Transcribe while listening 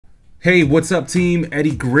Hey, what's up team?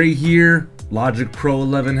 Eddie Gray here. Logic Pro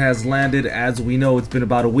 11 has landed. As we know, it's been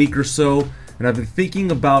about a week or so, and I've been thinking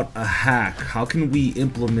about a hack. How can we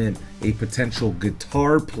implement a potential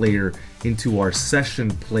guitar player into our session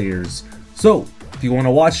players? So, if you want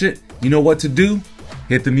to watch it, you know what to do.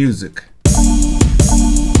 Hit the music.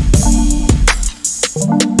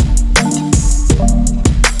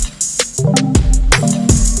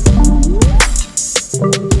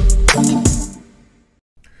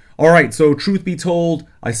 Alright, so truth be told,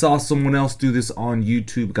 I saw someone else do this on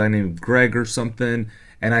YouTube, a guy named Greg or something,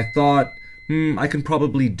 and I thought, I can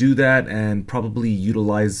probably do that and probably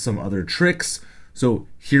utilize some other tricks. So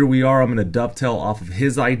here we are, I'm going to dovetail off of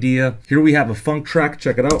his idea. Here we have a funk track,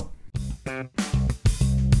 check it out.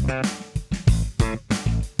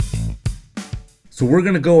 So we're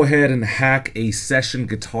going to go ahead and hack a session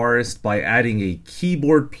guitarist by adding a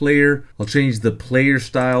keyboard player. I'll change the player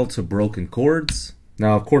style to broken chords.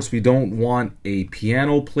 Now, of course, we don't want a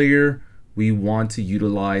piano player. We want to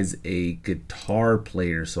utilize a guitar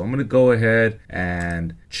player. So I'm going to go ahead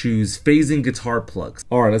and choose phasing guitar plugs.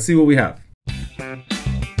 All right, let's see what we have.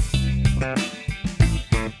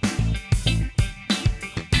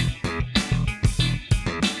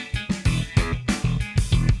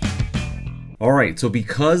 All right, so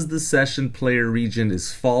because the session player region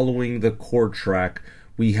is following the chord track,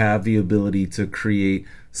 we have the ability to create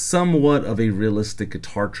somewhat of a realistic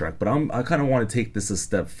guitar track, but I kind of want to take this a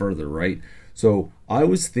step further, right? So I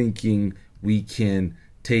was thinking we can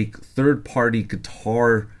take third-party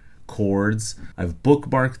guitar chords. I've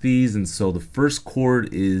bookmarked these, and so the first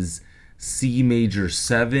chord is C major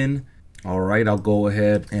 7. All right, I'll go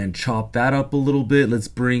ahead and chop that up a little bit. Let's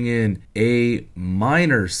bring in A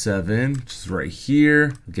minor 7, which is right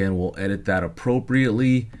here. Again, we'll edit that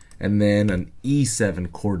appropriately. And then an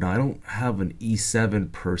E7 chord. Now I don't have an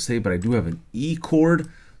E7 per se, but I do have an E chord.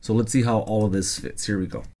 So let's see how all of this fits. Here we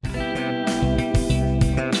go.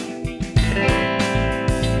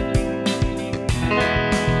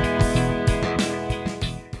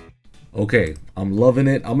 Okay, I'm loving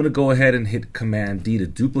it. I'm gonna go ahead and hit Command D to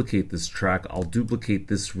duplicate this track. I'll duplicate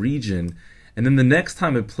this region. And then the next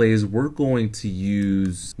time it plays, we're going to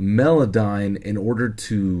use Melodyne in order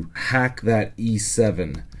to hack that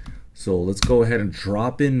E7. So let's go ahead and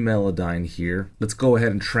drop in Melodyne here. Let's go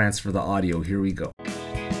ahead and transfer the audio. Here we go.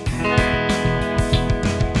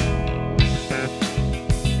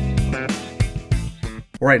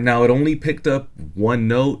 All right, now it only picked up one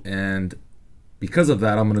note, and because of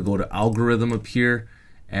that, I'm going to go to Algorithm up here,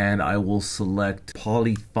 and I will select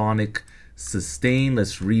Polyphonic Sustain.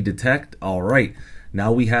 Let's redetect. All right,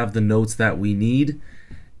 now we have the notes that we need,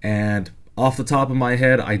 and off the top of my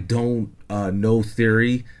head, I don't know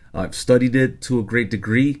theory. I've studied it to a great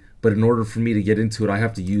degree, but in order for me to get into it, I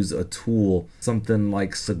have to use a tool, something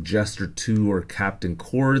like Suggester 2 or Captain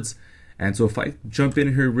Chords. And so if I jump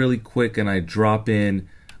in here really quick and I drop in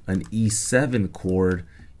an E7 chord,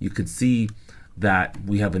 you can see that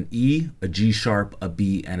we have an E, a G sharp, a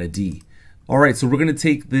B, and a D. All right, so we're going to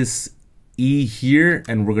take this E here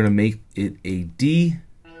and we're going to make it a D.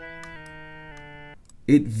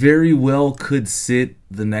 It very well could sit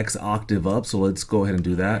the next octave up, so let's go ahead and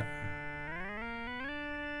do that.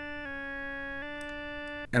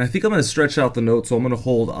 And I think I'm going to stretch out the note, so I'm going to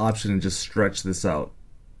hold Option and just stretch this out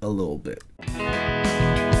a little bit.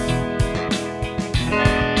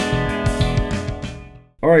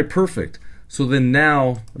 All right, perfect. So then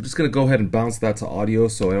now, I'm just going to go ahead and bounce that to audio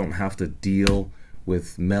so I don't have to deal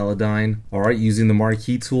with Melodyne. All right, using the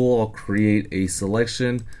marquee tool, I'll create a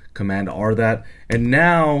selection, Command R that, and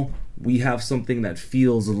now we have something that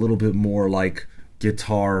feels a little bit more like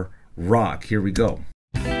guitar rock. Here we go.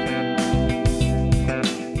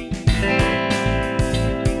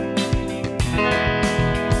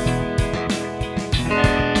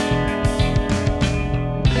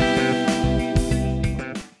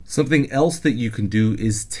 Something else that you can do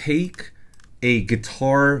is take a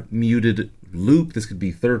guitar muted loop. This could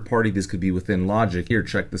be third party, this could be within Logic. Here,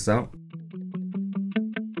 check this out.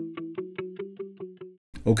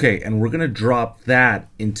 Okay, and we're gonna drop that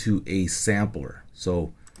into a sampler.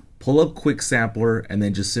 So pull up Quick Sampler and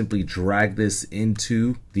then just simply drag this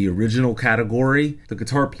into the original category. The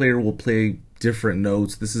guitar player will play different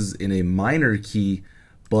notes. This is in a minor key,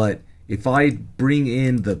 but if I bring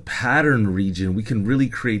in the pattern region, we can really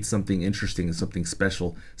create something interesting and something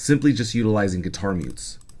special, simply just utilizing guitar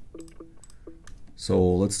mutes. So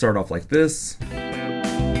let's start off like this.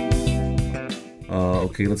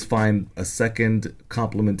 Okay, let's find a second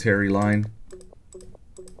complementary line.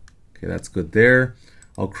 Okay, that's good there.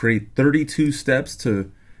 I'll create 32 steps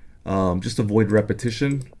to just avoid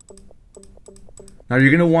repetition. Now you're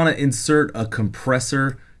going to want to insert a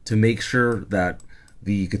compressor to make sure that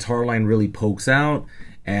the guitar line really pokes out.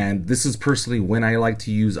 And this is personally when I like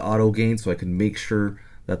to use auto gain, so I can make sure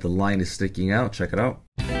that the line is sticking out. Check it out.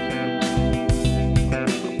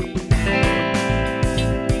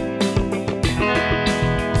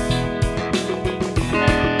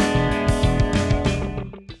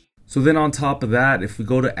 So then on top of that, if we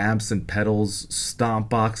go to amps and pedals, stomp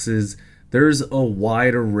boxes, there's a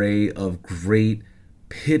wide array of great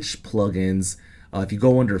pitch plugins. If you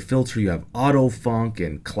go under filter, you have auto funk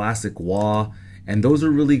and classic wah, and those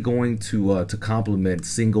are really going to complement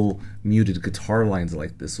single muted guitar lines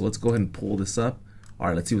like this. So let's go ahead and pull this up. All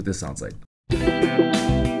right, let's see what this sounds like.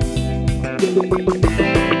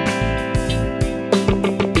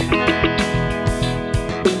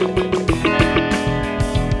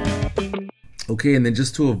 Okay, and then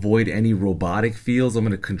just to avoid any robotic feels, I'm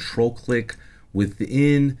going to control click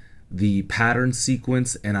within the pattern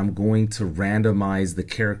sequence, and I'm going to randomize the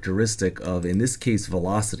characteristic of, in this case,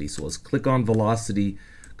 velocity. So let's click on velocity,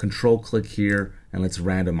 control click here, and let's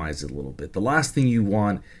randomize it a little bit. The last thing you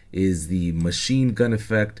want is the machine gun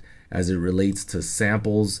effect as it relates to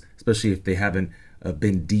samples, especially if they haven't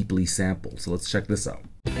been deeply sampled. So let's check this out.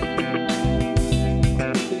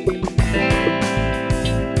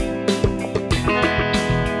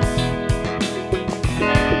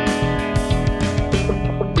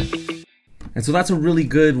 And so that's a really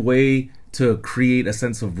good way to create a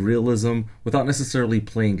sense of realism without necessarily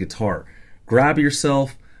playing guitar. Grab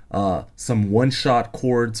yourself some one-shot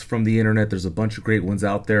chords from the internet. There's a bunch of great ones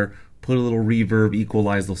out there. Put a little reverb,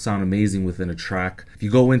 equalize, they'll sound amazing within a track. If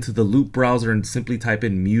you go into the loop browser and simply type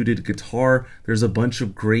in muted guitar, there's a bunch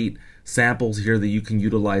of great samples here that you can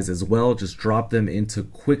utilize as well. Just drop them into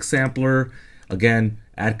Quick Sampler. Again,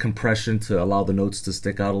 add compression to allow the notes to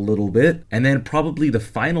stick out a little bit. And then probably the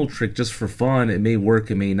final trick, just for fun, it may work,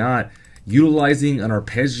 it may not, utilizing an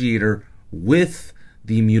arpeggiator with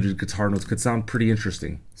the muted guitar notes could sound pretty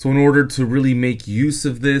interesting. So in order to really make use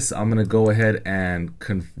of this, I'm gonna go ahead and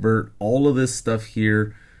convert all of this stuff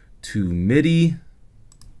here to MIDI.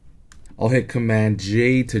 I'll hit Command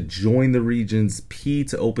J to join the regions, P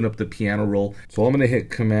to open up the piano roll. So I'm gonna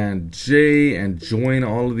hit Command J and join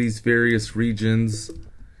all of these various regions.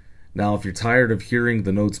 Now, if you're tired of hearing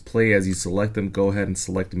the notes play as you select them, go ahead and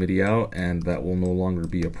select MIDI out, and that will no longer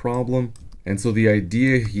be a problem. And so the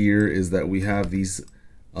idea here is that we have these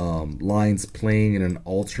lines playing in an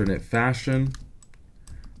alternate fashion.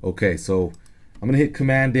 Okay, so I'm gonna hit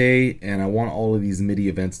Command A, and I want all of these MIDI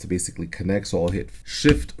events to basically connect. So I'll hit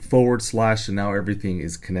Shift / and now everything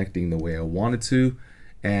is connecting the way I want it to.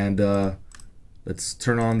 And let's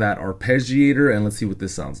turn on that arpeggiator and let's see what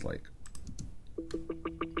this sounds like.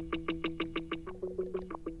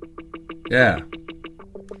 Yeah.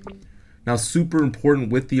 Now, super important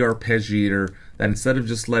with the arpeggiator that instead of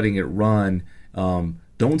just letting it run,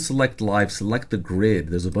 don't select live, select the grid.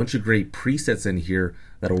 There's a bunch of great presets in here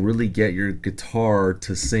that'll really get your guitar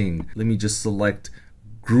to sing. Let me just select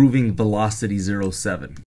Grooving Velocity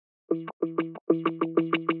 07.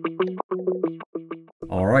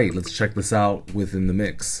 All right, let's check this out within the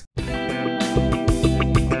mix.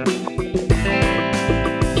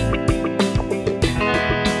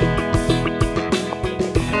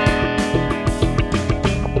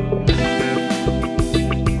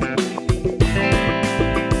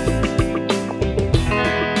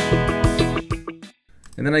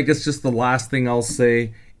 And then I guess just the last thing I'll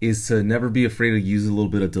say is to never be afraid to use a little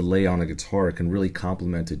bit of delay on a guitar. It can really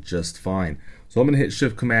complement it just fine. So I'm going to hit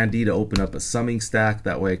Shift Command D to open up a summing stack.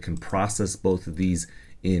 That way I can process both of these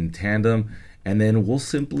in tandem. And then we'll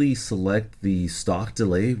simply select the stock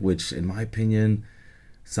delay, which in my opinion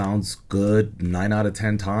sounds good 9 out of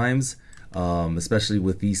 10 times, especially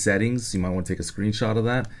with these settings. You might want to take a screenshot of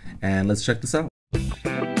that. And let's check this out.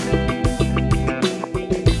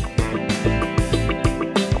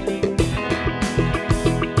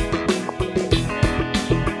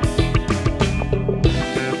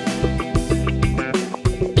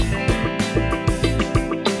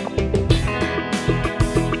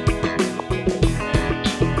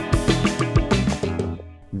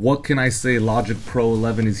 What can I say? Logic Pro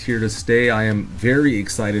 11 is here to stay. I am very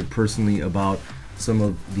excited personally about some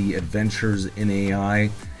of the adventures in AI,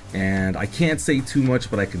 and I can't say too much,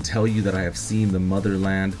 but I can tell you that I have seen the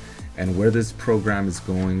motherland, and where this program is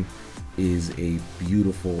going is a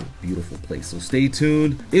beautiful, beautiful place. So stay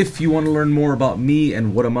tuned. If you want to learn more about me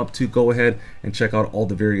and what I'm up to, go ahead and check out all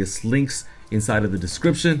the various links inside of the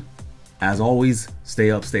description. As always, stay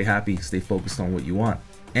up, stay happy, stay focused on what you want,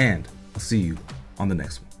 and I'll see you on the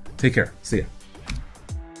next one. Take care. See ya.